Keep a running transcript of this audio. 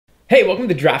Hey, welcome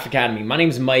to Draft Academy. My name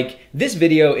is Mike. This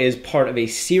video is part of a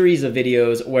series of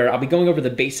videos where I'll be going over the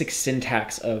basic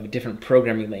syntax of different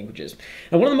programming languages.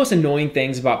 Now, one of the most annoying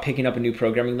things about picking up a new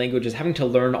programming language is having to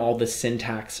learn all the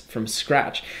syntax from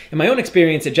scratch. In my own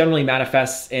experience, it generally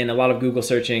manifests in a lot of Google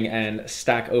searching and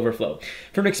Stack Overflow.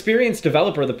 For an experienced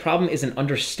developer, the problem isn't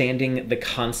understanding the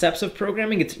concepts of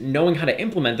programming, it's knowing how to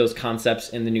implement those concepts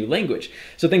in the new language.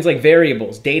 So things like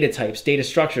variables, data types, data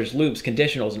structures, loops,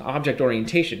 conditionals, and object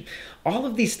orientation. All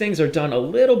of these things are done a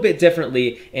little bit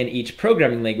differently in each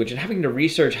programming language, and having to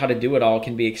research how to do it all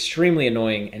can be extremely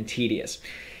annoying and tedious.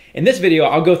 In this video,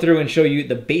 I'll go through and show you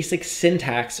the basic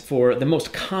syntax for the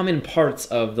most common parts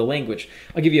of the language.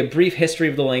 I'll give you a brief history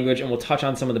of the language, and we'll touch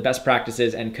on some of the best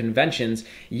practices and conventions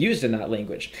used in that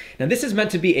language. Now, this is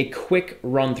meant to be a quick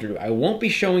run-through. I won't be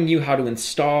showing you how to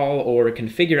install or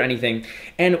configure anything,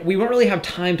 and we won't really have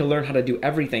time to learn how to do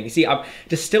everything. You see, I've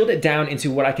distilled it down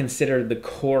into what I consider the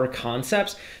core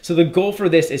concepts, so the goal for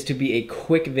this is to be a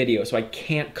quick video, so I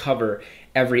can't cover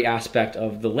every aspect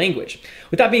of the language.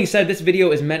 With that being said, this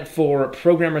video is meant for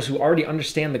programmers who already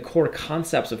understand the core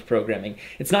concepts of programming.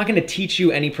 It's not going to teach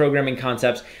you any programming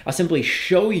concepts. I'll simply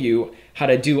show you how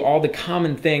to do all the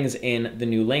common things in the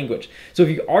new language. So if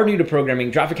you are new to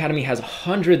programming, Draft Academy has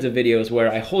hundreds of videos where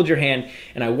I hold your hand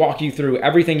and I walk you through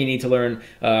everything you need to learn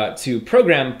to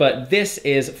program, but this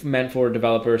is meant for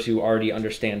developers who already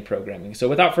understand programming. So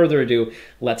without further ado,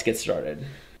 let's get started.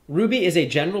 Ruby is a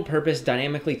general-purpose,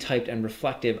 dynamically typed and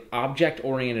reflective,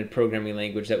 object-oriented programming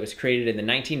language that was created in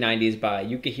the 1990s by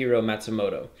Yukihiro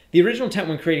Matsumoto. The original intent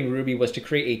when creating Ruby was to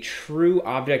create a true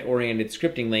object-oriented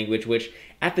scripting language, which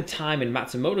at the time, in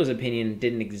Matsumoto's opinion,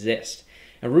 didn't exist.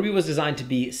 And Ruby was designed to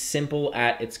be simple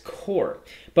at its core,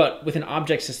 but with an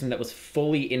object system that was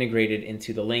fully integrated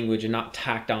into the language and not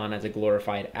tacked on as a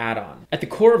glorified add-on. At the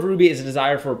core of Ruby is a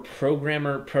desire for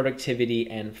programmer productivity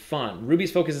and fun.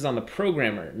 Ruby's focus is on the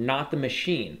programmer, not the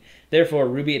machine. Therefore,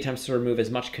 Ruby attempts to remove as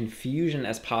much confusion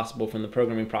as possible from the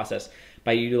programming process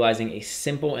by utilizing a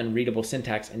simple and readable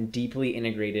syntax and deeply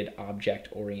integrated object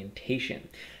orientation.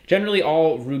 Generally,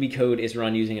 all Ruby code is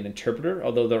run using an interpreter,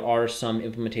 although there are some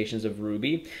implementations of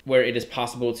Ruby where it is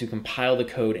possible to compile the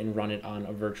code and run it on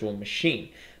a virtual machine.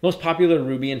 The most popular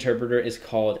Ruby interpreter is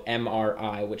called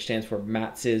MRI, which stands for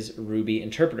Matz's Ruby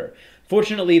Interpreter.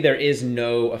 Fortunately, there is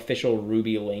no official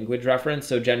Ruby language reference,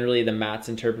 so generally the Matz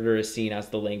interpreter is seen as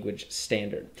the language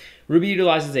standard. Ruby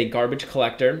utilizes a garbage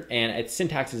collector, and its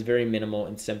syntax is very minimal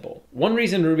and simple. One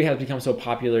reason Ruby has become so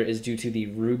popular is due to the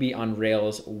Ruby on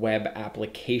Rails web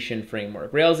application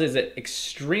framework. Rails is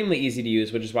extremely easy to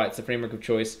use, which is why it's the framework of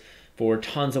choice for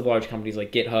tons of large companies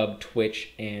like GitHub,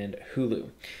 Twitch, and Hulu.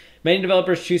 Many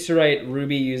developers choose to write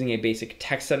Ruby using a basic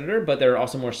text editor, but there are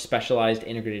also more specialized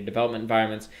integrated development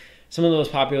environments. Some of the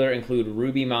most popular include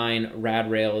RubyMine,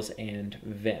 RadRails, and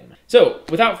Vim. So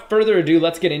without further ado,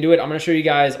 let's get into it. I'm going to show you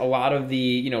guys a lot of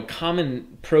the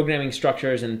common programming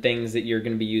structures and things that you're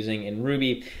going to be using in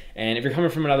Ruby. And if you're coming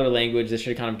from another language, this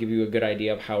should kind of give you a good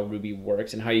idea of how Ruby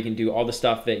works and how you can do all the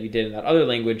stuff that you did in that other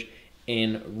language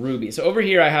in Ruby. So over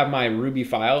here I have my Ruby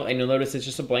file, and you'll notice it's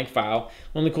just a blank file.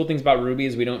 One of the cool things about Ruby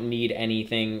is we don't need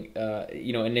anything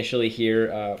initially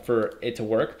here for it to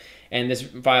work. And this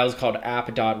file is called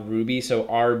app.ruby, so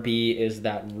RB is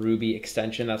that Ruby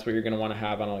extension. That's what you're going to want to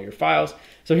have on all your files.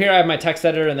 So here I have my text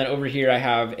editor, and then over here I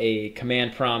have a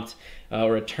command prompt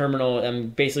or a terminal. I'm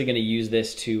basically going to use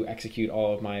this to execute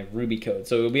all of my Ruby code.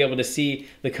 So you'll be able to see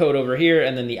the code over here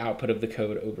and then the output of the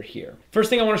code over here. First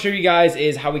thing I want to show you guys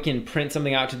is how we can print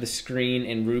something out to the screen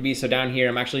in Ruby. So down here,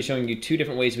 I'm actually showing you two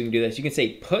different ways we can do this. You can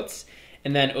say puts,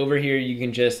 and then over here you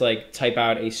can just like type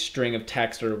out a string of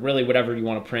text or really whatever you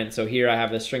want to print. So here I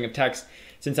have a string of text.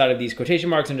 It's inside of these quotation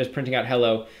marks. I'm just printing out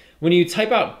hello. When you type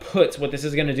out puts, what this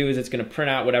is going to do is it's going to print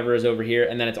out whatever is over here,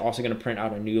 and then it's also going to print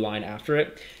out a new line after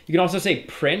it. You can also say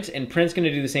print, and print's going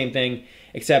to do the same thing,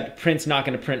 except print's not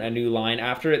going to print a new line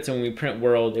after it. So when we print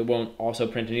world, it won't also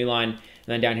print a new line. And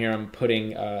then down here I'm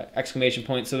putting exclamation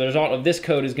point. So the result of this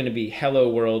code is going to be hello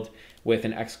world with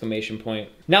an exclamation point.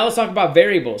 Now let's talk about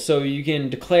variables. So you can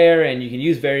declare and you can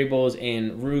use variables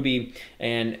in Ruby,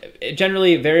 and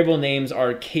generally variable names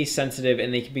are case sensitive,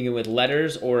 and they can begin with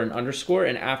letters or an underscore,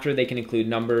 and after they can include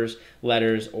numbers,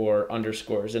 letters, or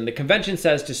underscores. And the convention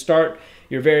says to start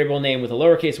your variable name with a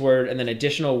lowercase word, and then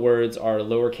additional words are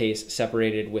lowercase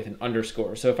separated with an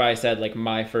underscore. So if I said like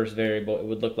my first variable, it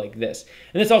would look like this.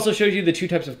 And this also shows you the two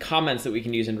types of comments that we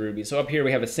can use in Ruby. So up here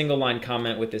we have a single line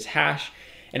comment with this hash,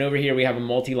 And over here, we have a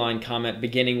multi-line comment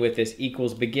beginning with this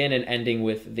equals begin and ending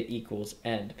with the equals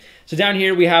end. So down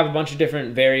here, we have a bunch of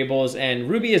different variables, and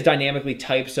Ruby is dynamically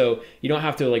typed, so you don't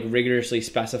have to like rigorously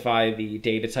specify the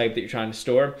data type that you're trying to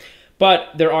store. But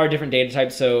there are different data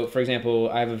types. So for example,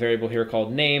 I have a variable here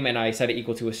called name, and I set it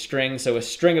equal to a string. So a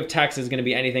string of text is going to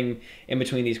be anything in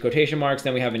between these quotation marks.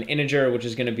 Then we have an integer, which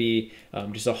is going to be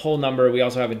just a whole number. We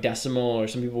also have a decimal, or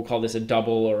some people call this a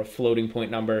double or a floating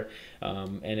point number.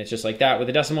 And it's just like that with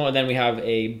a decimal. And then we have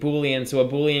a Boolean. So a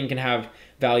Boolean can have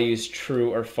values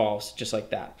true or false, just like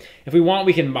that. If we want,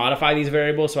 we can modify these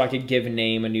variables. So I could give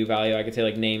name a new value. I could say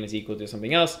like name is equal to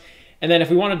something else. And then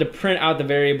if we wanted to print out the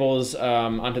variables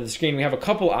onto the screen, we have a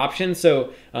couple options.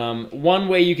 So one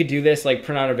way you could do this, like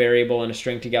print out a variable and a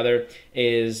string together,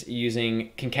 is using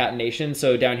concatenation.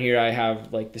 So down here I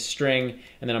have like the string,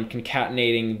 and then I'm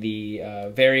concatenating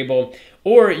the variable.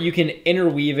 Or you can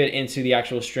interweave it into the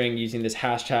actual string using this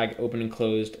hashtag open and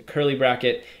closed curly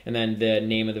bracket, and then the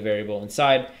name of the variable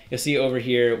inside. You'll see over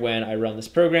here when I run this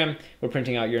program, we're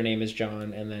printing out your name is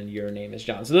John, and then your name is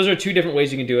John. So those are two different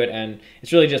ways you can do it, and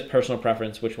it's really just personal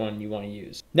preference which one you want to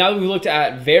use. Now that we've looked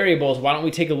at variables, why don't we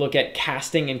take a look at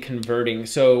casting and converting.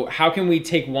 So how can we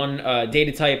take one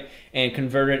data type and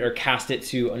convert it or cast it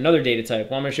to another data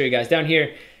type? Well, I'm going to show you guys down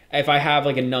here. If I have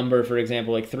like a number, for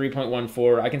example, like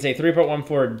 3.14, I can say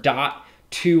 3.14 dot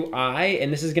 2i,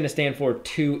 and this is going to stand for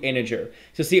to integer.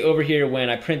 So see over here when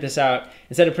I print this out,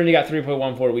 instead of printing out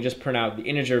 3.14, we just print out the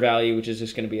integer value, which is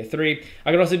just going to be a 3.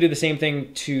 I could also do the same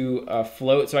thing to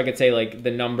float. So I could say like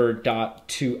the number dot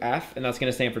 2f, and that's going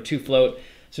to stand for to float.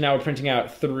 So now we're printing out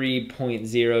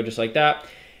 3.0 just like that.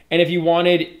 And if you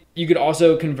wanted, you could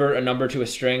also convert a number to a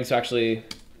string. So actually,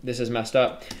 this is messed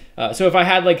up. So if I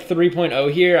had like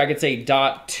 3.0 here, I could say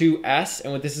dot 2s,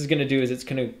 and what this is going to do is it's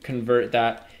going to convert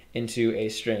that into a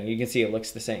string. You can see it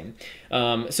looks the same.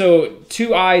 So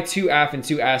 2i, 2f, and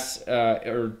 2s,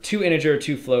 or to integer,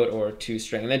 to float, or to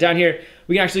string. And then down here,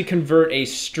 we can actually convert a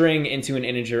string into an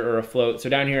integer or a float. So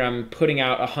down here, I'm putting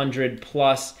out 100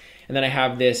 plus, and then I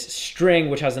have this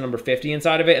string which has the number 50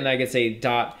 inside of it, and then I could say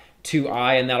dot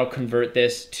 2i, and that'll convert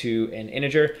this to an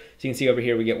integer. So you can see over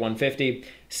here we get 150.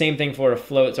 Same thing for a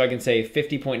float, so I can say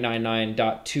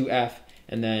 50.99.2f,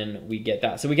 and then we get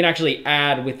that. So we can actually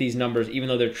add with these numbers even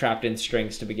though they're trapped in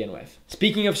strings to begin with.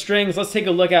 Speaking of strings, let's take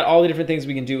a look at all the different things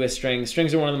we can do with strings.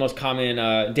 Strings are one of the most common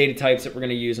data types that we're going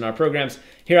to use in our programs.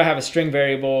 Here I have a string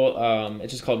variable,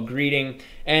 it's just called greeting.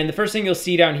 And the first thing you'll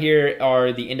see down here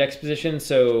are the index positions.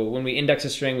 So when we index a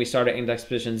string, we start at index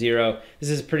position 0. This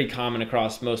is pretty common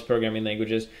across most programming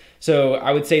languages. So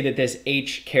I would say that this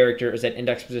H character is at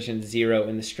index position 0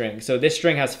 in the string. So this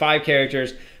string has 5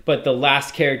 characters, but the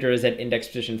last character is at index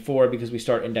position 4 because we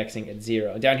start indexing at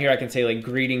 0. Down here I can say like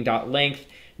greeting.length,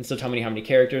 and still tell me how many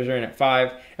characters are in at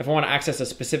 5. If I want to access a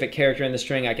specific character in the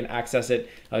string, I can access it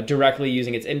directly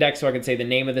using its index. So I can say the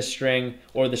name of the string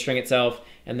or the string itself,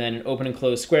 and then open and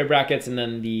close square brackets, and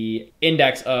then the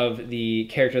index of the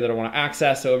character that I want to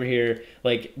access. So over here,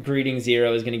 like greeting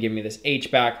 0 is going to give me this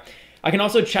H back. I can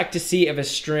also check to see if a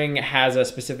string has a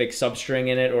specific substring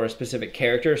in it or a specific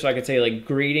character. So I could say like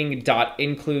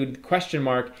greeting.include question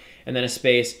mark, and then a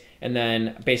space, and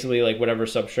then basically like whatever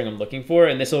substring I'm looking for,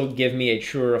 and this will give me a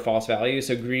true or a false value.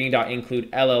 So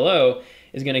greeting.include LLO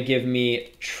is going to give me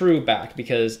true back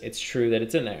because it's true that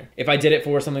it's in there. If I did it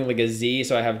for something like a Z,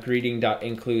 so I have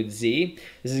greeting.include Z,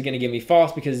 this is going to give me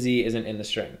false because Z isn't in the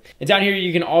string. And down here,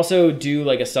 you can also do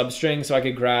like a substring. So I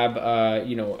could grab,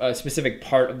 a specific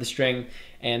part of the string,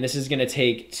 and this is going to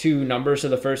take 2 numbers. So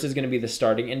the first is going to be the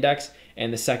starting index,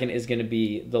 and the second is going to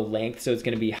be the length. So it's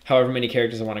going to be however many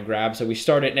characters I want to grab. So we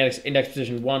start at index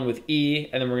position 1 with E,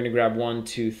 and then we're going to grab 1,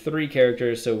 2, 3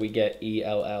 characters. So we get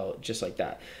ELL, just like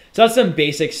that. So that's some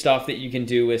basic stuff that you can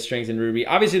do with strings in Ruby.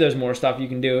 Obviously, there's more stuff you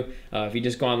can do. If you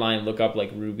just go online and look up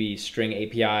like Ruby string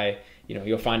API,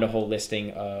 you'll find a whole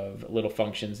listing of little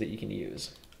functions that you can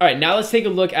use. All right, now let's take a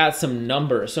look at some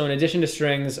numbers. So in addition to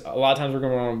strings, a lot of times we're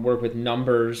going to want to work with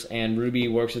numbers, and Ruby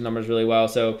works with numbers really well.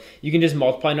 So you can just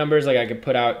multiply numbers. Like I could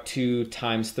put out 2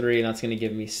 times 3, and that's going to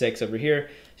give me 6 over here.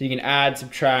 So you can add,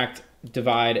 subtract,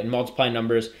 divide, and multiply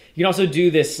numbers. You can also do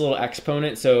this little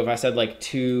exponent. So if I said like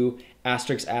 2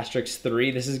 asterisk asterisk 3,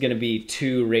 this is going to be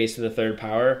 2 raised to the 3rd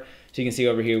power. So you can see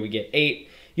over here we get 8.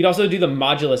 You'd also do the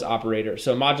modulus operator.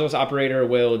 So modulus operator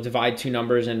will divide 2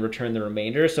 numbers and return the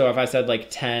remainder. So if I said like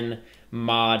 10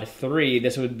 mod 3,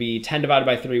 this would be 10 divided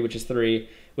by 3, which is 3,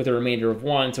 with a remainder of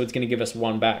 1. So it's going to give us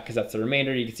 1 back because that's the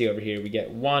remainder. You can see over here we get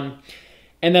 1.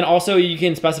 And then also you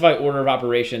can specify order of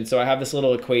operation. So I have this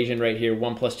little equation right here,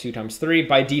 1 plus 2 times 3.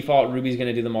 By default, Ruby's going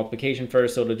to do the multiplication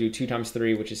first. So it'll do 2 times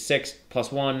 3, which is 6,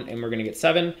 plus 1, and we're going to get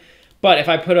 7. But if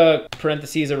I put a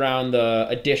parentheses around the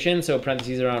addition, so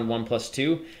parentheses around 1 plus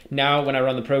 2, now when I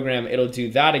run the program, it'll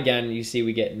do that again. You see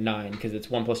we get 9 because it's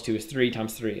 1 plus 2 is 3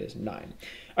 times 3 is 9.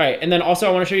 All right, and then also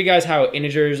I want to show you guys how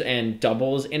integers and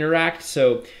doubles interact.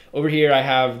 So over here I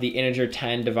have the integer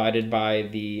 10 divided by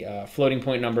the floating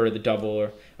point number, the double,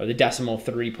 or the decimal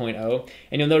 3.0.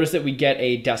 And you'll notice that we get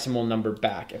a decimal number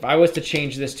back. If I was to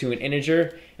change this to an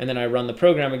integer and then I run the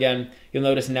program again, you'll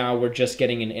notice now we're just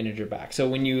getting an integer back. So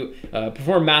when you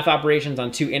perform math operations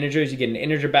on two integers, you get an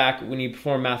integer back. When you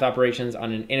perform math operations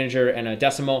on an integer and a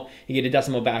decimal, you get a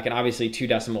decimal back. And obviously two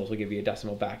decimals will give you a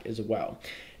decimal back as well.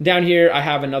 Down here, I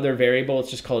have another variable. It's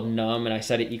just called num, and I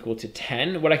set it equal to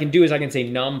 10. What I can do is I can say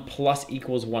num plus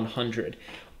equals 100.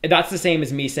 That's the same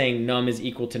as me saying num is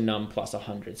equal to num plus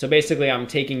 100. So basically, I'm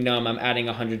taking num, I'm adding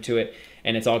 100 to it,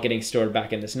 and it's all getting stored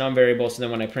back in this num variable. So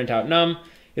then when I print out num,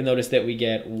 you'll notice that we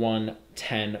get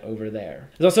 110 over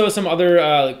there. There's also some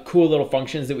other cool little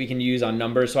functions that we can use on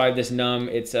numbers. So I have this num,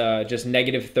 it's just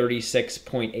negative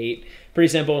 36.8. Pretty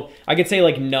simple. I could say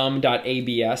like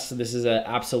num.abs, so this is an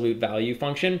absolute value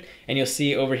function, and you'll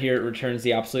see over here it returns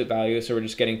the absolute value, so we're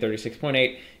just getting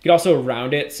 36.8. You could also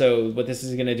round it, so what this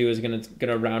is gonna do is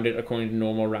gonna round it according to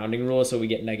normal rounding rules, so we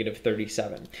get negative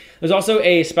 37. There's also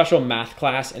a special math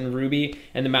class in Ruby,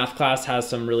 and the math class has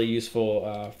some really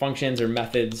useful functions or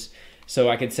methods. So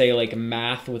I could say like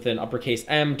math with an uppercase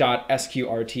M dot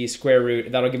sqrt square root.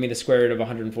 That'll give me the square root of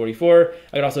 144.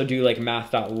 I could also do like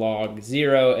math.log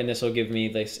 0, and this will give me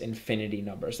this infinity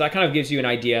number. So that kind of gives you an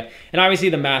idea. And obviously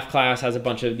the math class has a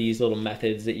bunch of these little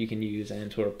methods that you can use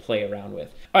and sort of play around with.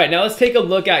 All right, now let's take a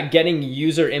look at getting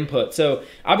user input. So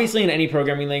obviously in any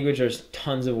programming language, there's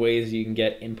tons of ways you can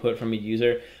get input from a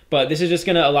user. But this is just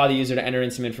going to allow the user to enter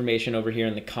in some information over here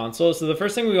in the console. So the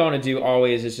first thing we want to do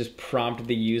always is just prompt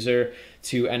the user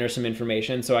to enter some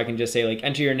information. So I can just say like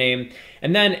enter your name.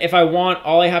 And then if I want,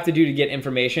 all I have to do to get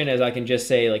information is I can just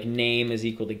say like name is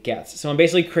equal to gets. So I'm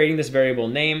basically creating this variable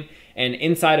name. And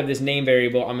inside of this name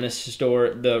variable, I'm going to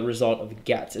store the result of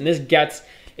gets. And this gets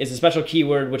is a special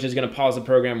keyword which is going to pause the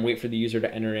program and wait for the user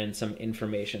to enter in some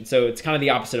information. So it's kind of the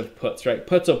opposite of puts, right?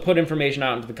 Puts will put information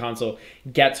out into the console.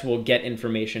 Gets will get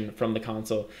information from the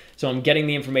console. So I'm getting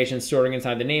the information, storing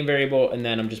inside the name variable, and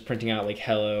then I'm just printing out like,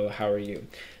 hello, how are you?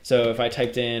 So if I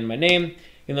typed in my name,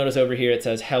 you'll notice over here it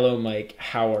says, hello, Mike,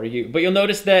 how are you? But you'll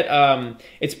notice that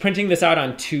it's printing this out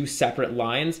on two separate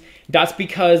lines. That's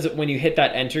because when you hit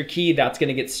that enter key, that's going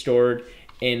to get stored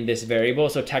in this variable.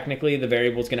 So technically the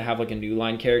variable is going to have like a new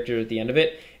line character at the end of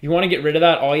it. If you want to get rid of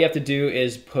that, all you have to do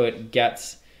is put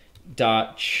gets.chomp,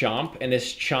 and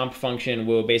this chomp function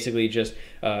will basically just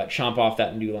chomp off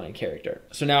that new line character.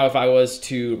 So now if I was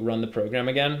to run the program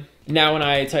again, now when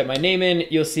I type my name in,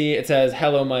 you'll see it says,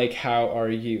 hello, Mike, how are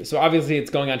you? So obviously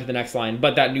it's going on to the next line,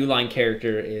 but that new line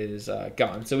character is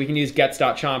gone. So we can use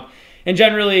gets.chomp. And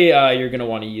generally, you're going to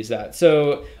want to use that.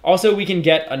 So also we can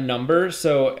get a number.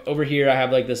 So over here, I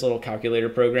have like this little calculator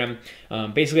program.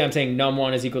 Basically, I'm saying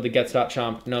num1 is equal to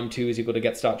gets.chomp, num2 is equal to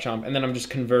gets.chomp. And then I'm just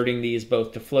converting these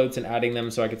both to floats and adding them.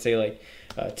 So I could say like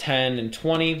 10 and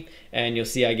 20, and you'll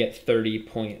see I get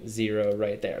 30.0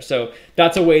 right there. So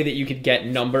that's a way that you could get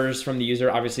numbers from the user.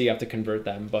 Obviously, you have to convert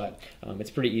them, but it's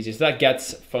pretty easy. So that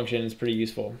gets function is pretty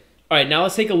useful. All right, now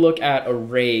let's take a look at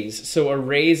arrays. So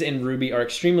arrays in Ruby are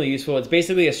extremely useful. It's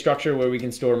basically a structure where we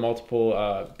can store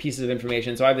multiple pieces of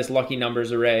information. So I have this lucky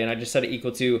numbers array, and I just set it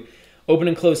equal to open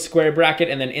and close square bracket,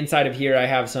 and then inside of here I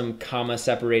have some comma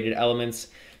separated elements.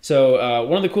 So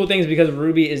one of the cool things, because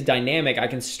Ruby is dynamic, I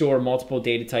can store multiple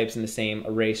data types in the same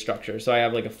array structure. So I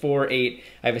have like a 4, 8,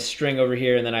 I have a string over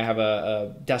here, and then I have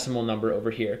a decimal number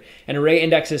over here. And array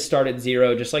indexes start at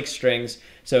 0, just like strings.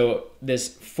 So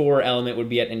this 4 element would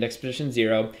be at index position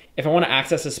 0. If I want to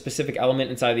access a specific element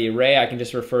inside the array, I can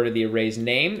just refer to the array's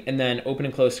name, and then open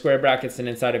and close square brackets, and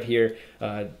inside of here,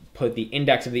 put the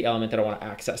index of the element that I want to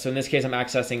access. So in this case, I'm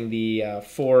accessing the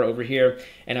 4 over here,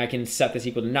 and I can set this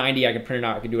equal to 90. I can print it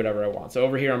out. I can do whatever I want. So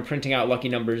over here, I'm printing out lucky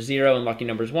numbers 0 and lucky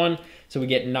numbers 1. So we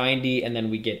get 90, and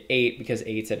then we get 8 because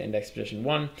 8's at index position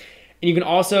 1. And you can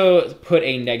also put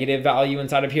a negative value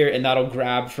inside of here, and that'll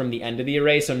grab from the end of the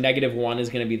array. So negative 1 is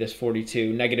going to be this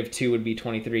 42, negative 2 would be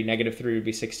 23, negative 3 would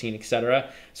be 16,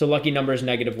 etc. So lucky numbers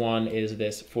negative 1 is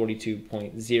this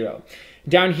 42.0.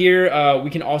 Down here,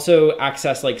 we can also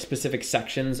access like specific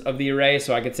sections of the array.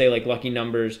 So I could say like lucky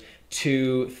numbers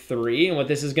 2, 3. And what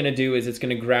this is going to do is it's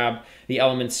going to grab the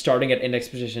elements starting at index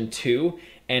position 2,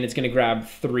 and it's going to grab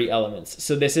 3 elements.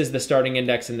 So this is the starting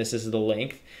index, and this is the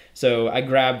length. So I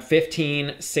grabbed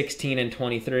 15, 16, and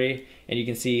 23, and you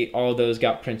can see all of those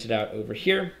got printed out over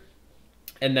here.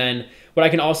 And then what I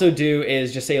can also do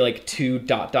is just say like 2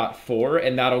 dot dot 4,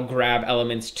 and that'll grab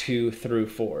elements 2 through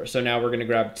 4. So now we're going to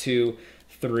grab 2,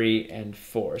 3, and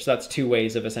 4. So that's 2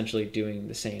 ways of essentially doing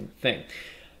the same thing.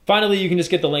 Finally, you can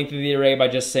just get the length of the array by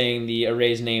just saying the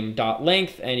array's name dot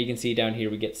length, and you can see down here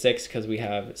we get 6 because we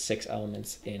have 6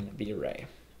 elements in the array.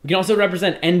 We can also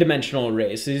represent n-dimensional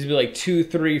arrays. So these would be like 2,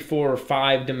 3, 4, or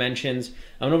 5 dimensions.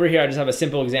 And over here, I just have a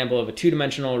simple example of a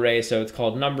 2-dimensional array. So it's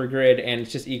called number grid, and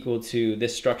it's just equal to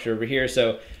this structure over here.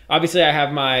 So obviously, I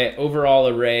have my overall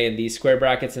array in these square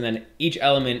brackets, and then each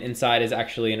element inside is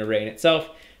actually an array in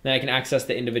itself. Then I can access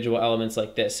the individual elements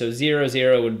like this. So 0,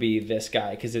 0 would be this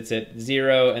guy because it's at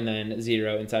 0 and then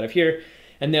 0 inside of here.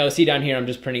 And they'll see down here, I'm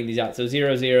just printing these out. So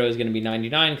 0, 0 is going to be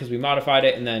 99 because we modified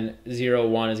it. And then 0,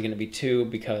 1 is going to be 2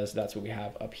 because that's what we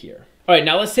have up here. All right,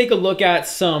 now let's take a look at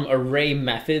some array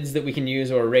methods that we can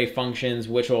use, or array functions,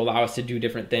 which will allow us to do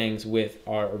different things with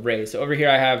our array. So over here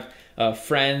I have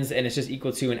friends, and it's just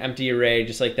equal to an empty array,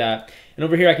 just like that. And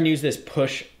over here I can use this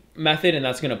push method, and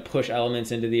that's going to push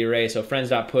elements into the array. So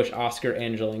friends.push Oscar,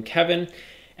 Angela, and Kevin.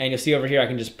 And you'll see over here, I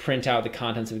can just print out the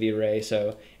contents of the array.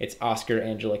 So it's Oscar,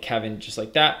 Angela, Kevin, just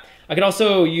like that. I could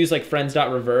also use like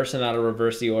friends.reverse, and that'll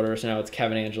reverse the order. So now it's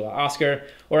Kevin, Angela, Oscar.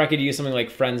 Or I could use something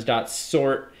like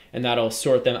friends.sort, and that'll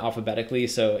sort them alphabetically.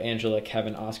 So Angela,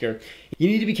 Kevin, Oscar. You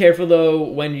need to be careful though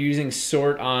when you're using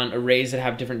sort on arrays that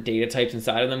have different data types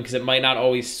inside of them, because it might not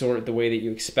always sort the way that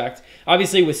you expect.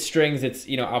 Obviously with strings, it's,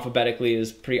 alphabetically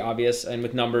is pretty obvious, and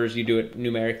with numbers, you do it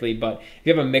numerically. But if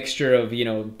you have a mixture of,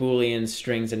 Booleans,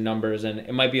 strings, and numbers, and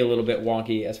it might be a little bit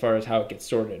wonky as far as how it gets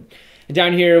sorted. And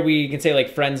down here, we can say like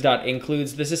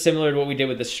friends.includes. This is similar to what we did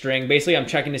with the string. Basically, I'm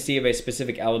checking to see if a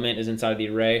specific element is inside of the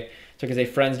array. So I can say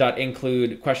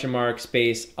friends.include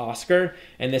space Oscar,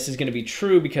 and this is going to be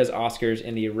true because Oscar's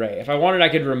in the array. If I wanted, I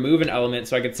could remove an element,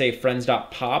 so I could say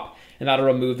friends.pop, and that'll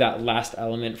remove that last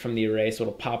element from the array, so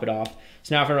it'll pop it off.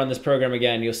 So now if I run this program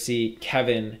again, you'll see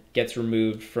Kevin gets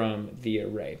removed from the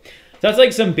array. So that's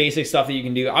like some basic stuff that you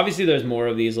can do. Obviously, there's more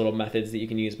of these little methods that you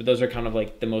can use, but those are kind of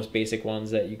like the most basic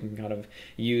ones that you can kind of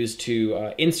use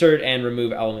to insert and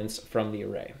remove elements from the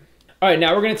array. All right,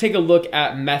 now we're going to take a look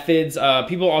at methods.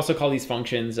 People also call these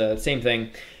functions, same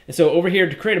thing. And so over here,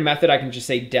 to create a method, I can just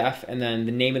say def and then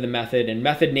the name of the method, and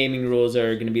method naming rules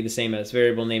are going to be the same as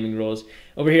variable naming rules.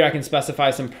 Over here, I can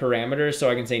specify some parameters. So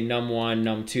I can say num1,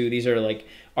 num2. These are like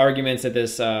arguments that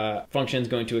this function is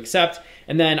going to accept.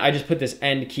 And then I just put this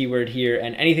end keyword here,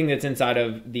 and anything that's inside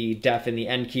of the def and the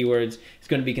end keywords is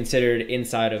going to be considered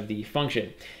inside of the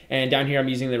function. And down here, I'm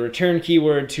using the return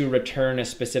keyword to return a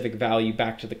specific value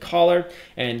back to the caller.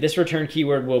 And this return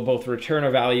keyword will both return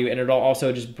a value, and it'll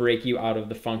also just break you out of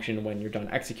the function when you're done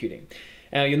executing.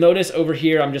 Now you'll notice over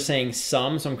here, I'm just saying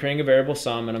sum. So I'm creating a variable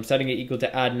sum, and I'm setting it equal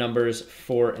to add numbers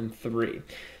 4 and 3.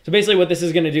 So basically what this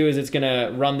is going to do is it's going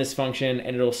to run this function,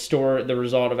 and it'll store the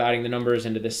result of adding the numbers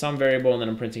into this sum variable, and then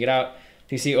I'm printing it out.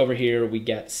 You see over here, we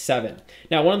get 7.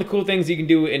 Now, one of the cool things you can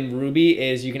do in Ruby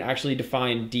is you can actually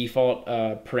define default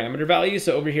parameter values.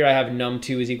 So over here, I have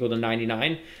num2 is equal to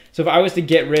 99. So if I was to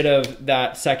get rid of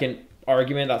that second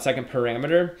argument, that second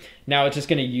parameter, now it's just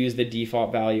going to use the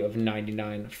default value of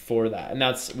 99 for that. And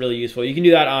that's really useful. You can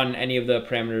do that on any of the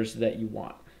parameters that you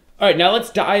want. All right, now let's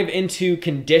dive into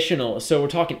conditional. So we're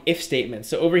talking if statements.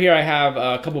 So over here, I have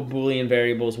a couple Boolean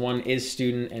variables. One is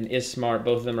student and is smart.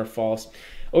 Both of them are false.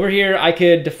 Over here, I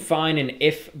could define an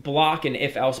if block and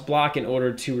if else block in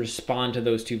order to respond to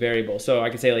those two variables. So I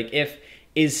could say like if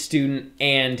is student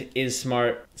and is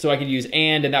smart. So I could use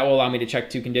and that will allow me to check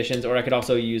two conditions, or I could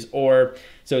also use or.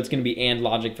 So it's going to be and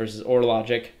logic versus or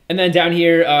logic. And then down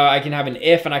here, I can have an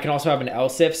if, and I can also have an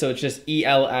else if. So it's just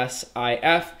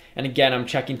ELSIF. And again, I'm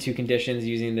checking two conditions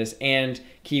using this and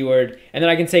keyword. And then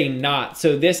I can say not.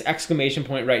 So this exclamation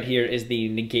point right here is the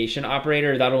negation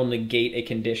operator. That'll negate a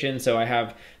condition. So I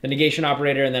have the negation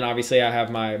operator, and then obviously I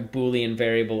have my Boolean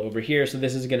variable over here. So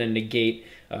this is going to negate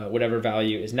whatever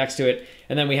value is next to it.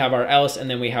 And then we have our else, and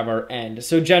then we have our end.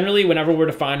 So generally, whenever we're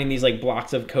defining these like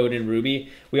blocks of code in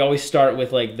Ruby, we always start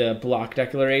with like the block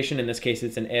declaration. In this case,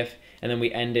 it's an if. And then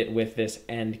we end it with this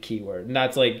end keyword. And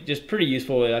that's like just pretty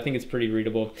useful. I think it's pretty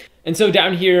readable. And so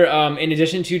down here, in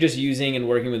addition to just using and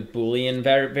working with Boolean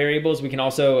variables, we can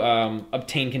also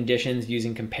obtain conditions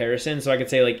using comparison. So I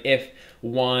could say like if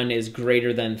 1 is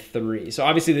greater than 3. So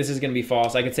obviously this is going to be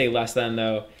false. I could say less than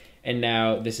though, and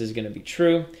now this is going to be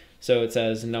true. So it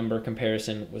says number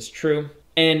comparison was true.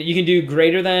 And you can do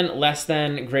greater than, less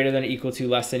than, greater than, equal to,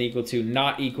 less than, equal to,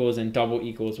 not equals, and double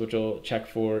equals, which will check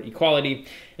for equality.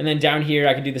 And then down here,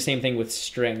 I can do the same thing with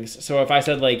strings. So if I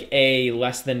said like A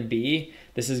less than B,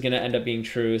 this is going to end up being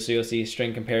true. So you'll see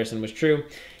string comparison was true.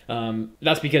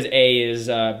 That's because A is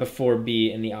before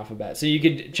B in the alphabet. So you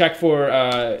could check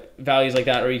for values like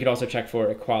that, or you could also check for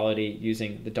equality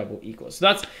using the double equals. So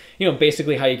that's,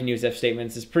 basically how you can use if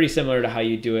statements. It's pretty similar to how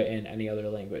you do it in any other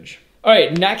language. All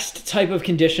right, next type of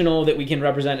conditional that we can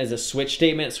represent is a switch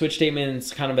statement. Switch statement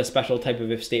is kind of a special type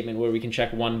of if statement where we can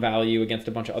check one value against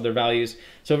a bunch of other values.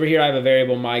 So over here I have a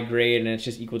variable my grade and it's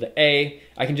just equal to A.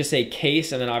 I can just say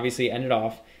case and then obviously end it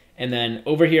off. And then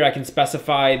over here I can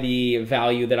specify the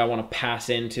value that I want to pass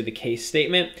into the case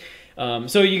statement.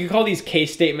 So you can call these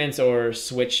case statements or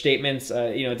switch statements.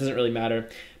 It doesn't really matter.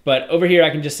 But over here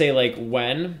I can just say like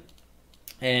when.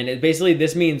 And basically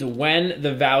this means when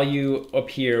the value up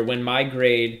here, when my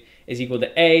grade is equal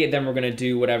to A, then we're going to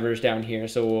do whatever's down here.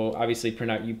 So we'll obviously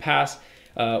print out you pass.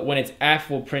 When it's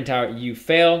F, we'll print out you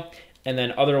fail. And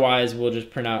then otherwise, we'll just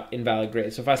print out invalid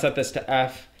grade. So if I set this to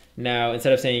F, now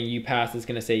instead of saying you pass, it's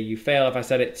going to say you fail. If I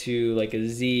set it to like a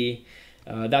Z,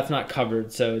 that's not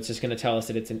covered. So it's just going to tell us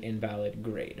that it's an invalid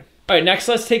grade. All right, next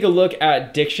let's take a look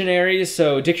at dictionaries.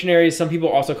 So dictionaries, some people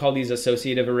also call these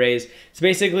associative arrays. It's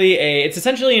basically it's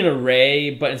essentially an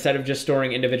array, but instead of just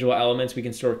storing individual elements, we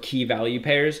can store key value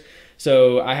pairs.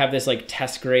 So I have this like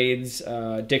test grades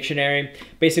dictionary.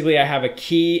 Basically I have a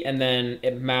key and then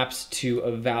it maps to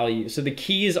a value. So the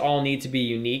keys all need to be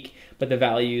unique, but the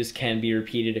values can be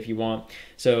repeated if you want.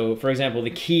 So for example, the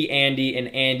key Andy, and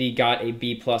Andy got a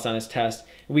B+ on his test.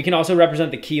 We can also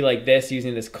represent the key like this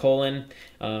using this colon.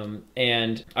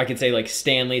 And I could say like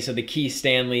Stanley. So the key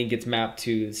Stanley gets mapped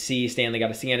to C. Stanley got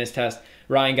a C on his test.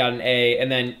 Ryan got an A.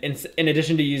 And then in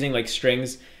addition to using like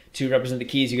strings to represent the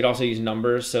keys, you could also use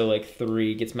numbers. So like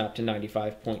 3 gets mapped to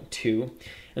 95.2.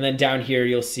 And then down here,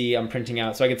 you'll see I'm printing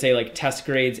out. So I could say like test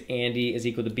grades Andy is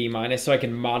equal to B-. So I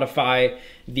can modify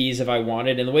these if I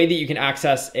wanted. And the way that you can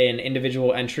access an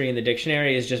individual entry in the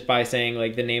dictionary is just by saying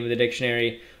like the name of the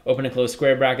dictionary, open and close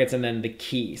square brackets, and then the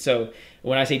key. So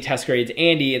when I say test grades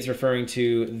Andy, it's referring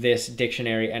to this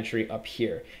dictionary entry up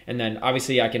here. And then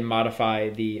obviously I can modify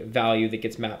the value that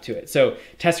gets mapped to it. So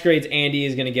test grades Andy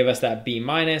is going to give us that B-.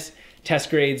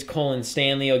 Test grades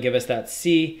Stanley will give us that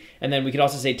C. And then we could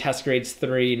also say test grades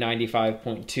 3,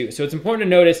 95.2. So it's important to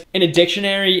notice in a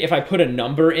dictionary, if I put a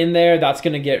number in there, that's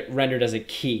going to get rendered as a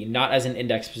key, not as an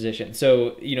index position.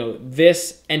 So,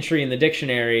 this entry in the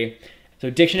dictionary, so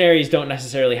dictionaries don't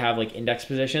necessarily have like index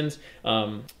positions.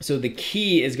 So the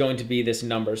key is going to be this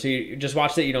number. So you just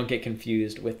watch that you don't get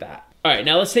confused with that. All right,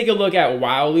 now let's take a look at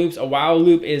while loops. A while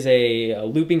loop is a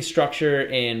looping structure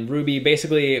in Ruby,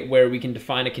 basically where we can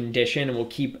define a condition and we'll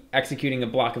keep executing a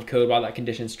block of code while that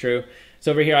condition is true.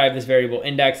 So over here, I have this variable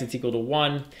index, it's equal to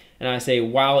 1. And I say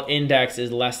while index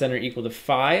is less than or equal to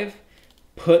 5,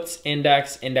 puts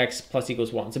index plus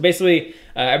equals 1. So basically,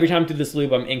 every time through this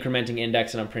loop, I'm incrementing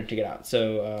index and I'm printing it out.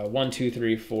 So 1, 2,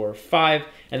 3, 4, 5,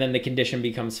 and then the condition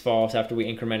becomes false after we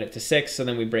increment it to 6. So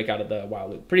then we break out of the while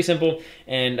loop. Pretty simple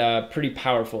and pretty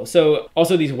powerful. So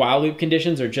also these while loop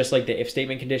conditions are just like the if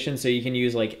statement conditions. So you can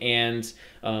use like ands,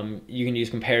 you can use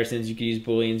comparisons, you can use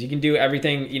booleans, you can do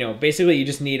everything. Basically you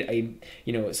just need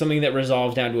a something that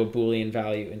resolves down to a boolean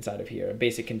value inside of here, a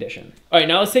basic condition. All right,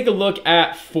 now let's take a look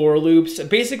at for loops.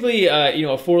 Basically,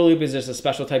 a for loop is just a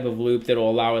special type of loop that will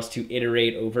allow us to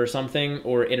iterate over something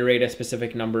or iterate a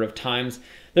specific number of times.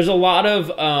 There's a lot of,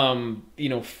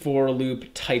 for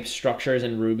loop type structures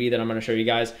in Ruby that I'm going to show you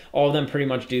guys. All of them pretty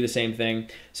much do the same thing.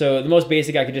 So the most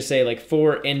basic, I could just say like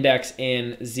for index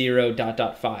in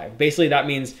 0.5. Basically, that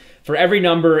means for every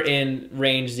number in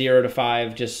range 0 to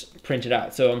 5, just print it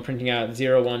out. So I'm printing out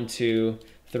 0, 1, 2,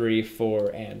 3, 4,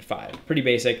 and 5. Pretty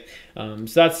basic. So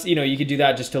that's, you could do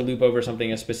that just to loop over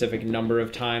something a specific number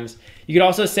of times. You could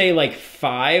also say like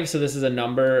 5. So this is a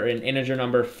number, an integer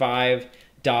number, 5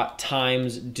 dot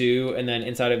times do, and then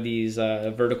inside of these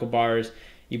vertical bars,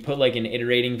 you put like an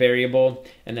iterating variable,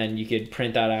 and then you could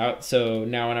print that out. So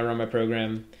now when I run my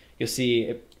program, you'll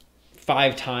see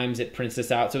 5 times it prints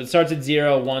this out. So it starts at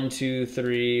 0, 1, 2,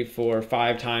 3, 4,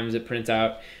 5 times it prints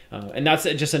out. And that's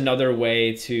just another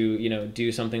way to,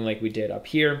 do something like we did up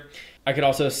here. I could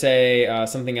also say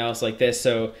something else like this.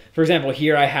 So for example,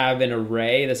 here I have an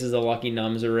array. This is a lucky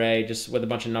nums array just with a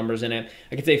bunch of numbers in it.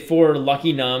 I could say for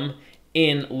lucky num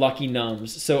in lucky nums.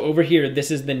 So over here,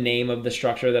 this is the name of the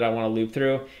structure that I want to loop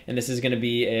through. And this is going to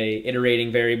be a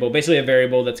iterating variable, basically a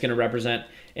variable that's going to represent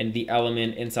the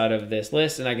element inside of this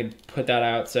list. And I could put that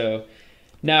out. So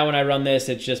now when I run this,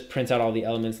 it just prints out all the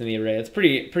elements in the array. It's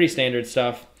pretty standard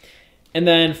stuff. And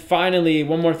then finally,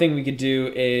 one more thing we could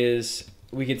do is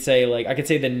we could say like, I could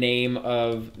say the name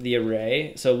of the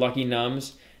array. So lucky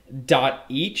nums dot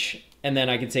each. And then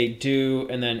I could say do,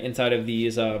 and then inside of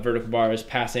these vertical bars,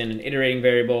 pass in an iterating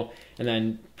variable, and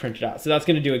then print it out. So that's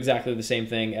going to do exactly the same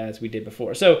thing as we did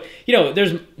before. So, you know,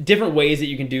 there's different ways that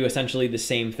you can do essentially the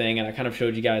same thing, and I kind of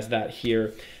showed you guys that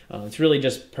here. It's really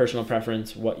just personal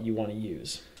preference, what you want to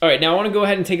use. All right, now I want to go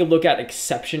ahead and take a look at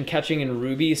exception catching in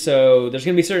Ruby. So there's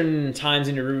going to be certain times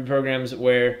in your Ruby programs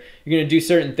where you're going to do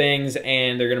certain things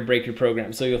and they're going to break your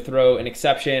program. So you'll throw an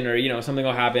exception, or, you know, something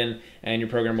will happen and your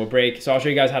program will break. So I'll show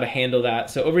you guys how to handle that.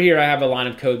 So over here, I have a line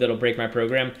of code that'll break my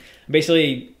program. I'm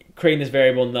basically creating this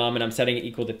variable num, and I'm setting it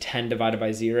equal to 10 divided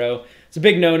by 0. It's a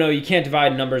big no-no. You can't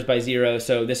divide numbers by 0,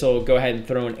 so this will go ahead and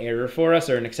throw an error for us,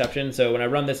 or an exception. So when I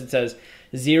run this, it says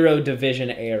 0 division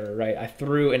error, right? I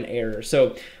threw an error.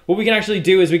 So what we can actually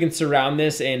do is we can surround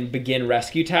this in begin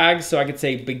rescue tags. So I could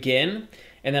say begin,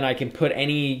 and then I can put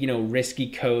any, you know,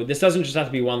 risky code. This doesn't just have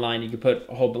to be one line. You could put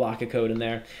a whole block of code in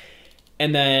there.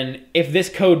 And then if this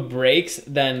code breaks,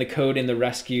 then the code in the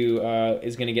rescue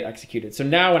is going to get executed. So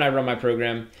now when I run my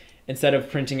program, instead of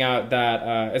printing out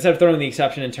that, instead of throwing the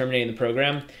exception and terminating the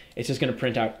program, it's just going to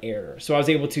print out error. So I was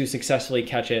able to successfully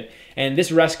catch it. And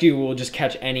this rescue will just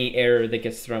catch any error that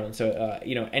gets thrown. So,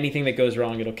 you know, anything that goes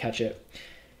wrong, it'll catch it.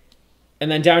 And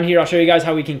then down here, I'll show you guys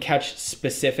how we can catch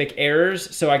specific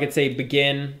errors. So I could say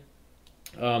begin,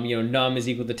 you know, num is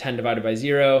equal to 10 divided by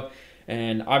 0.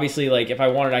 And obviously, like if I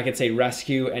wanted, I could say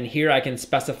rescue. And here I can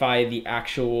specify the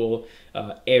actual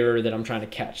error that I'm trying to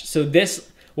catch. So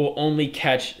this will only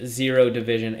catch 0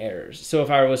 division errors. So if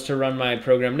I was to run my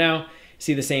program now,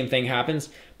 see the same thing happens.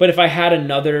 But if I had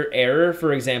another error,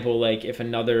 for example, like if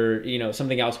another, you know,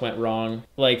 something else went wrong,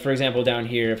 like for example down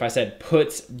here, if I said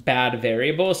puts bad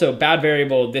variable, so bad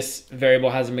variable, this variable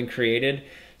hasn't been created,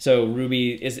 so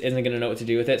Ruby isn't going to know what to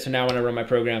do with it. So now when I run my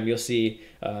program, you'll see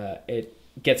it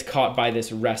gets caught by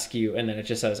this rescue, and then it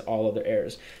just says all other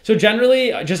errors. So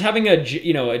generally, just having a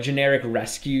generic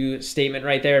rescue statement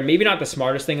right there, maybe not the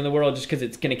smartest thing in the world, just because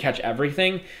it's going to catch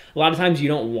everything. A lot of times you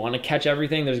don't want to catch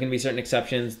everything. There's going to be certain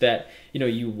exceptions that, you know,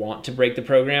 you want to break the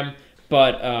program.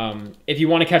 But if you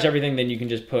want to catch everything, then you can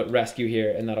just put rescue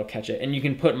here and that'll catch it. And you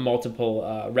can put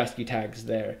multiple rescue tags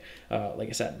there, like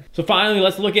I said. So finally,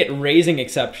 let's look at raising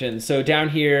exceptions. So down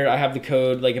here, I have the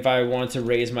code. Like if I wanted to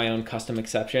raise my own custom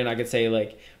exception, I could say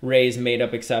like raise made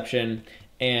up exception.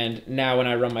 And now when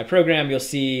I run my program, you'll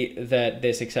see that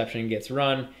this exception gets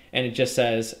run and it just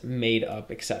says made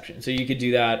up exception. So you could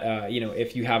do that, you know,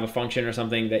 if you have a function or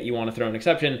something that you want to throw an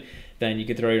exception, then you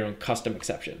could throw your own custom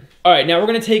exception. All right, now we're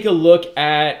gonna take a look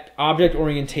at object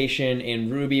orientation in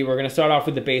Ruby. We're gonna start off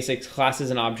with the basics, classes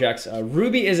and objects.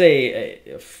 Ruby is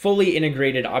a fully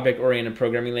integrated object-oriented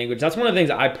programming language. That's one of the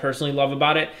things I personally love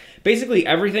about it. Basically,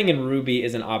 everything in Ruby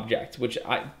is an object, which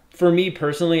for me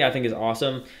personally, I think is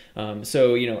awesome.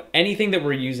 So, you know, anything that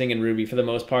we're using in Ruby for the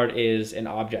most part is an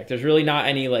object. There's really not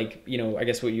any like, you know, I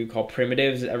guess what you call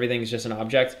primitives. Everything's just an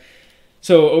object.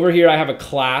 So over here I have a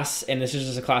class, and this is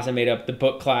just a class I made up, the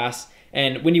book class.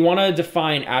 And when you want to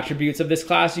define attributes of this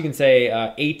class, you can say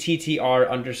attr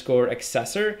underscore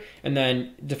accessor, and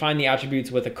then define the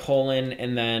attributes with a colon,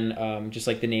 and then just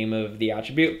like the name of the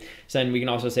attribute. So then we can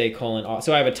also say colon.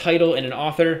 So I have a title and an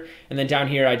author, and then down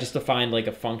here I just defined like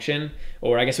a function,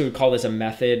 or I guess we would call this a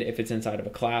method if it's inside of a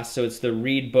class. So it's the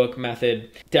read book method.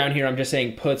 Down here I'm just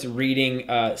saying puts reading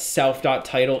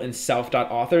self.title and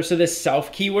self.author. So this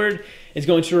self keyword is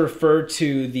going to refer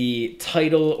to the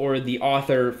title or the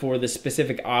author for the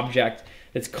specific object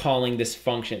that's calling this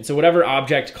function. So whatever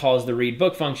object calls the read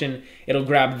book function, it'll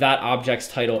grab that object's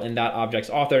title and that object's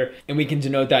author, and we can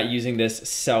denote that using this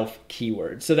self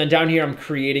keyword. So then down here, I'm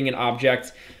creating an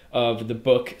object of the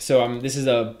book. So this is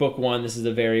a book one, this is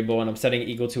a variable, and I'm setting it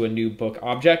equal to a new book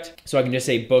object. So I can just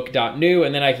say book.new,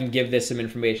 and then I can give this some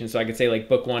information. So I could say like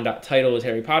book1.title is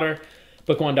Harry Potter,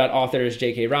 book1.author is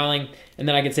J.K. Rowling, and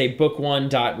then I could say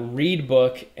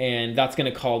book1.readbook, and that's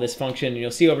going to call this function. And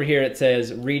you'll see over here it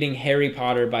says reading Harry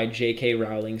Potter by J.K.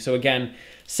 Rowling. So again,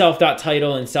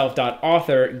 self.title and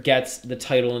self.author gets the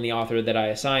title and the author that I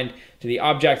assigned to the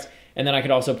object. And then I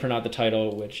could also print out the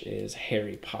title, which is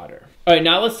Harry Potter. All right,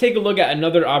 now let's take a look at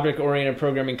another object-oriented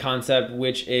programming concept,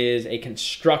 which is a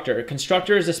constructor. A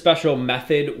constructor is a special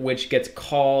method which gets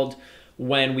called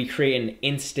when we create an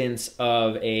instance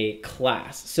of a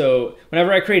class. So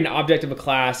whenever I create an object of a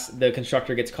class, the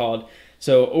constructor gets called.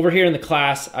 So over here in the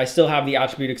class, I still have the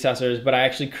attribute accessors, but I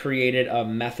actually created a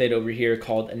method over here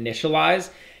called initialize.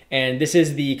 And this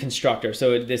is the constructor.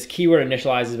 So this keyword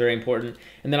initialize is very important.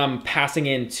 And then I'm passing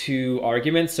in 2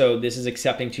 arguments. So this is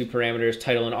accepting 2 parameters,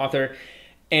 title and author.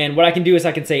 And what I can do is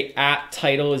I can say at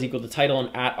title is equal to title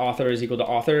and at author is equal to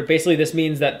author. Basically, this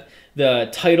means that the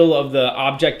title of the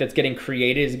object that's getting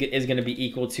created is going to be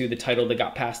equal to the title that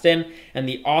got passed in, and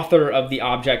the author of the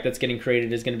object that's getting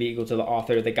created is going to be equal to the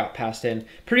author that got passed in.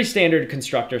 Pretty standard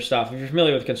constructor stuff. If you're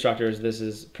familiar with constructors, this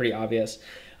is pretty obvious.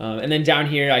 And then down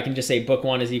here, I can just say book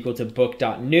one is equal to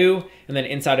book.new, and then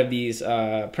inside of these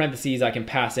parentheses, I can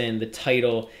pass in the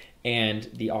title and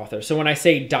the author. So when I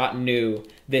say .new,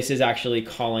 this is actually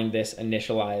calling this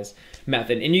initialize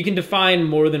method. And you can define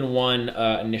more than one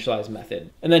initialize method.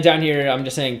 And then down here, I'm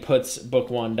just saying puts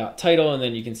book1.title, and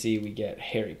then you can see we get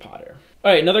Harry Potter.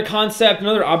 All right, another concept,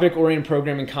 another object-oriented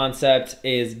programming concept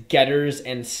is getters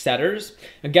and setters.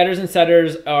 Now, getters and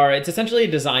setters it's essentially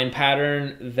a design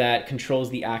pattern that controls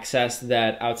the access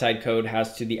that outside code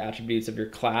has to the attributes of your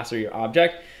class or your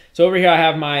object. So over here, I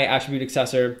have my attribute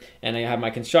accessor and I have my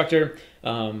constructor.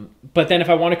 But then if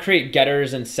I want to create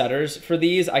getters and setters for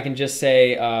these, I can just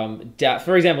say,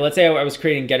 for example, let's say I was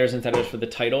creating getters and setters for the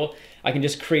title. I can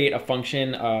just create a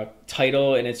function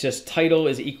title, and it's just title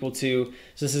is equal to,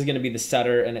 so this is going to be the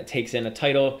setter, and it takes in a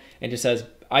title and just says,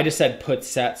 I just said put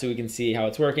set so we can see how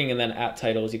it's working, and then at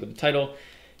title is equal to title.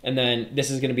 And then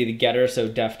this is going to be the getter, so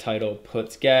def title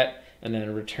puts get, and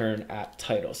then return at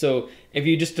title. So if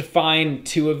you just define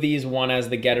two of these, one as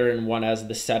the getter and one as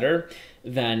the setter,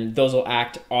 then those will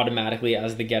act automatically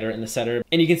as the getter and the setter.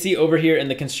 And you can see over here in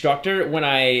the constructor, when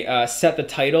I set the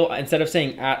title, instead of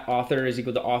saying at author is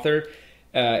equal to author,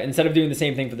 instead of doing the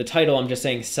same thing for the title, I'm just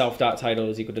saying self.title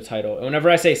is equal to title. And whenever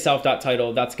I say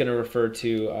self.title, that's gonna refer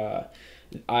to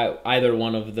either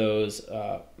one of those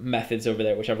methods over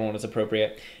there, whichever one is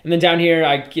appropriate. And then down here,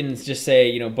 I can just say,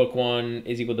 you know, book one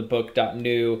is equal to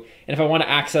book.new. And if I want to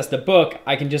access the book,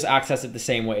 I can just access it the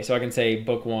same way. So I can say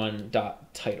book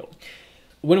one.title.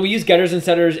 When we use getters and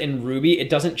setters in Ruby, it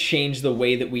doesn't change the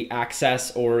way that we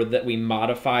access or that we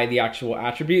modify the actual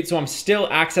attribute. So I'm still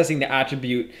accessing the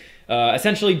attribute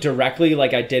essentially directly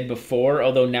like I did before,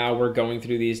 although now we're going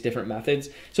through these different methods.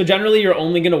 So generally, you're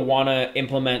only going to want to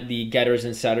implement the getters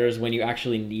and setters when you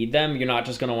actually need them. You're not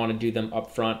just going to want to do them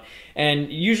up front. And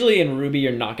usually in Ruby,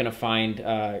 you're not going to find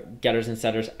getters and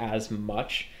setters as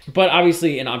much. But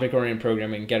obviously in object-oriented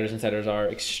programming, getters and setters are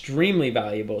extremely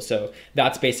valuable. So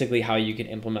that's basically how you can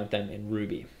implement them in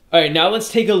Ruby. All right, now let's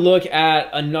take a look at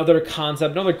another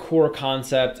concept, another core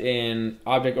concept in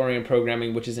object-oriented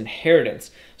programming, which is inheritance.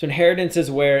 So inheritance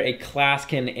is where a class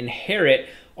can inherit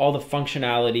all the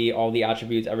functionality, all the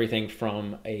attributes, everything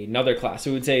from another class.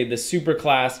 So we would say the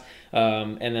superclass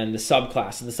and then the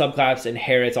subclass. So the subclass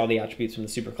inherits all the attributes from the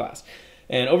superclass.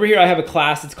 And over here I have a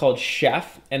class that's called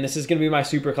chef, and this is going to be my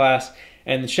superclass.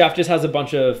 And chef just has a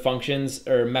bunch of functions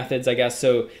or methods, I guess.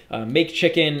 So make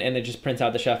chicken, and it just prints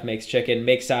out the chef makes chicken,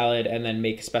 make salad, and then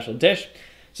make a special dish.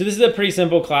 So this is a pretty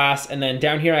simple class. And then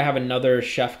down here I have another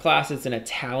chef class. It's an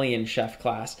Italian chef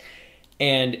class.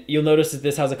 And you'll notice that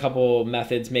this has a couple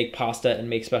methods, make pasta and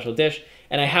make special dish.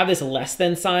 And I have this less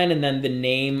than sign and then the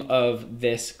name of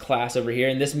this class over here.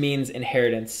 And this means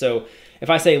inheritance. So if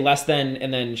I say less than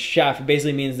and then chef, it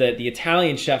basically means that the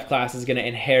Italian chef class is going to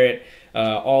inherit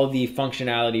all the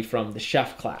functionality from the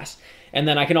chef class. And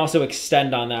then I can also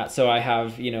extend on that. So I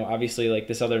have, you know, obviously like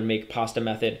this other make pasta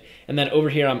method. And then over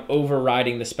here, I'm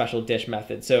overriding the special dish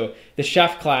method. So the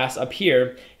chef class up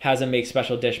here has a make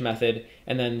special dish method.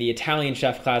 And then the Italian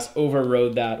chef class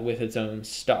overrode that with its own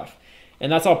stuff.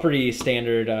 And that's all pretty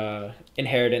standard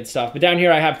inheritance stuff. But down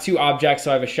here, I have two objects.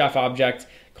 So I have a chef object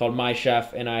called my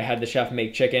chef, and I had the chef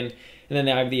make chicken. And then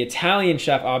I have the Italian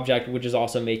chef object, which is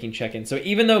also making chicken. So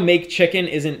even though make chicken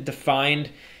isn't defined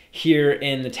here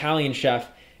in the Italian chef,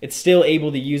 it's still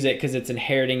able to use it because it's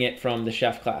inheriting it from the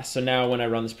chef class. So now when I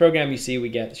run this program, you see we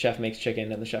get the chef makes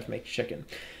chicken and the chef makes chicken.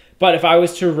 But if I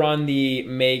was to run the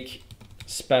make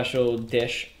special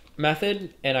dish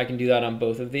method, and I can do that on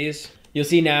both of these, you'll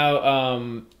see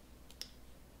now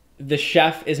the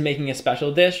chef is making a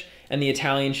special dish and the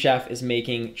Italian chef is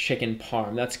making chicken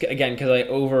parm. That's, again, because I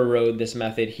overrode this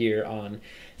method here on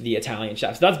the Italian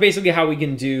chef. So that's basically how we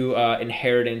can do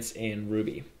inheritance in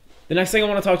Ruby. The next thing I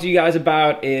want to talk to you guys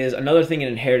about is another thing in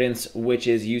inheritance, which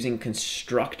is using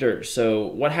constructors. So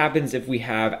what happens if we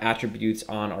have attributes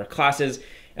on our classes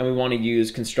and we want to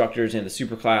use constructors in the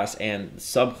superclass and the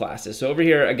subclasses? So over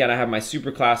here, again, I have my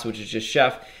superclass, which is just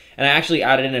chef. And I actually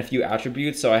added in a few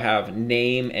attributes. So I have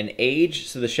name and age.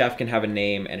 So the chef can have a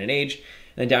name and an age. And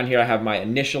then down here, I have my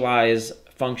initialize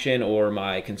function or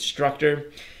my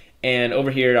constructor. And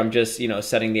over here, I'm just, you know,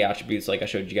 setting the attributes like I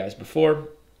showed you guys before.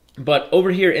 But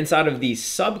over here inside of the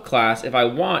subclass, if I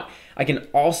want, I can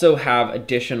also have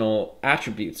additional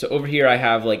attributes. So over here I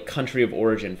have like country of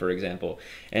origin, for example,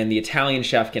 and the Italian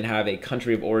chef can have a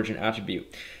country of origin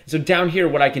attribute. So down here,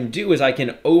 what I can do is I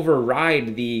can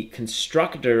override the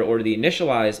constructor or the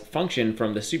initialize function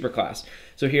from the superclass.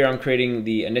 So here I'm creating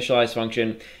the initialize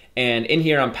function, and in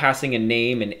here I'm passing a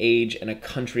name, an age, and a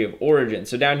country of origin.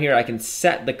 So down here I can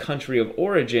set the country of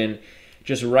origin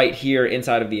just right here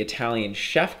inside of the Italian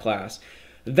chef class.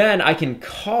 Then I can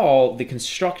call the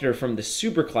constructor from the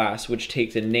superclass, which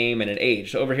takes a name and an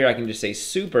age. So over here I can just say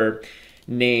super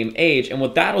name age, and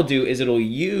what that'll do is it'll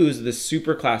use the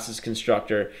superclass's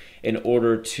constructor in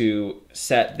order to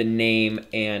set the name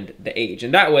and the age.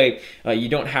 And that way you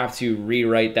don't have to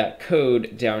rewrite that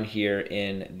code down here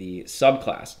in the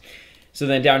subclass. So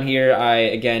then down here, I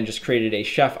again just created a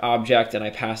chef object and I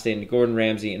passed in Gordon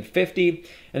Ramsay and 50.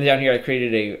 And then down here, I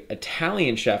created a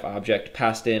Italian chef object,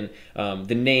 passed in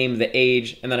the name, the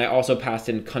age, and then I also passed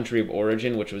in country of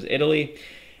origin, which was Italy.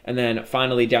 And then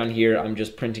finally down here, I'm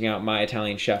just printing out my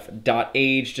Italian chef dot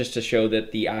age just to show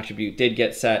that the attribute did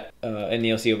get set. And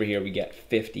you'll see over here, we get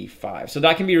 55. So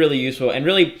that can be really useful. And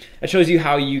really, it shows you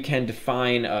how you can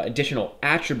define additional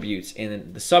attributes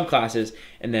in the subclasses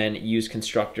and then use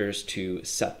constructors to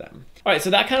set them. All right, so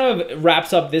that kind of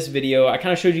wraps up this video. I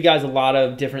kind of showed you guys a lot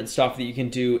of different stuff that you can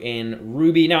do in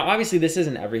Ruby. Now, obviously, this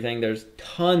isn't everything. There's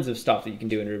tons of stuff that you can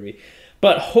do in Ruby.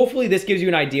 But hopefully this gives you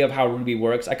an idea of how Ruby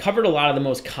works. I covered a lot of the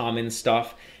most common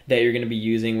stuff that you're going to be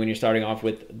using when you're starting off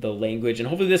with the language. And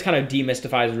hopefully this kind of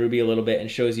demystifies Ruby a little bit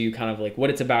and shows you kind of like what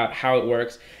it's about, how it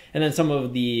works, and then some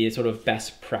of the sort of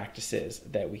best practices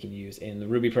that we can use in the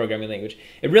Ruby programming language.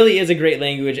 It really is a great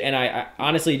language, and I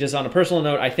honestly, just on a personal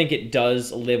note, I think it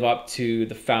does live up to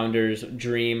the founder's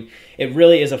dream. It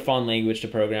really is a fun language to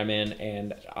program in,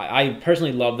 and I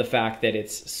personally love the fact that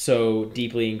it's so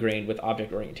deeply ingrained with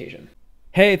object orientation.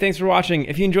 Hey, thanks for watching.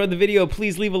 If you enjoyed the video,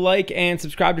 please leave a like and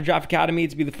subscribe to Draft Academy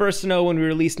to be the first to know when we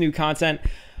release new content.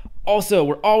 Also,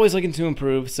 we're always looking to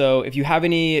improve, so if you have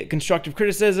any constructive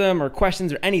criticism or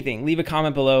questions or anything, leave a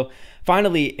comment below.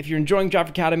 Finally, if you're enjoying Draft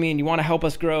Academy and you want to help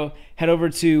us grow, head over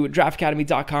to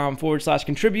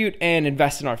draftacademy.com/contribute and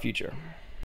invest in our future.